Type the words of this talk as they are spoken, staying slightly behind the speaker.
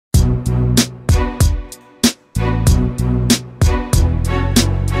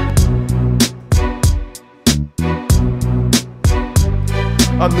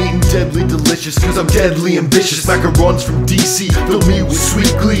I'm eating deadly delicious, cause I'm deadly ambitious. Macarons from DC fill me with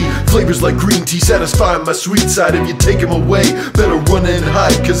sweet glee. Flavors like green tea satisfy my sweet side. If you take them away, better run and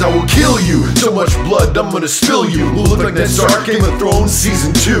hide, cause I will kill you. So much blood, I'm gonna spill you. We'll look like Ned Stark, Game of Thrones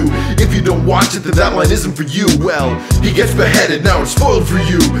Season 2. If you don't watch it, then that line isn't for you. Well, he gets beheaded, now it's spoiled for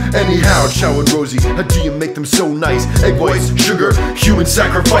you. Anyhow, Chau and Rosie, how do you make them so nice? Egg whites, sugar, human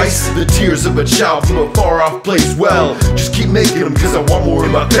sacrifice. The tears of a child from a far off place. Well, just keep making them, cause I want more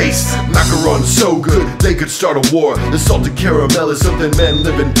in my face. Macarons so good, they could start a war. The salted caramel is something men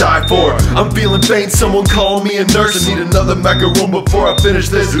live and die for. I'm feeling faint, someone call me a nurse. I need another macaron before I finish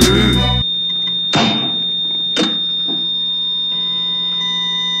this.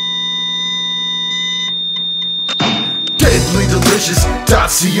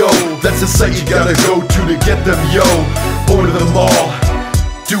 Deadlydelicious.co, that's the site you gotta go to get them, yo. Order them all,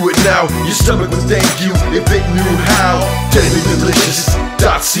 do it now. Your stomach would thank you if it knew how.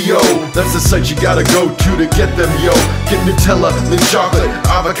 Deadlydelicious.co, that's the site you gotta go to get them, yo. Get Nutella, mint chocolate,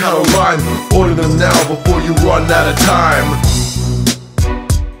 avocado, lime. Order them now before you run out of time.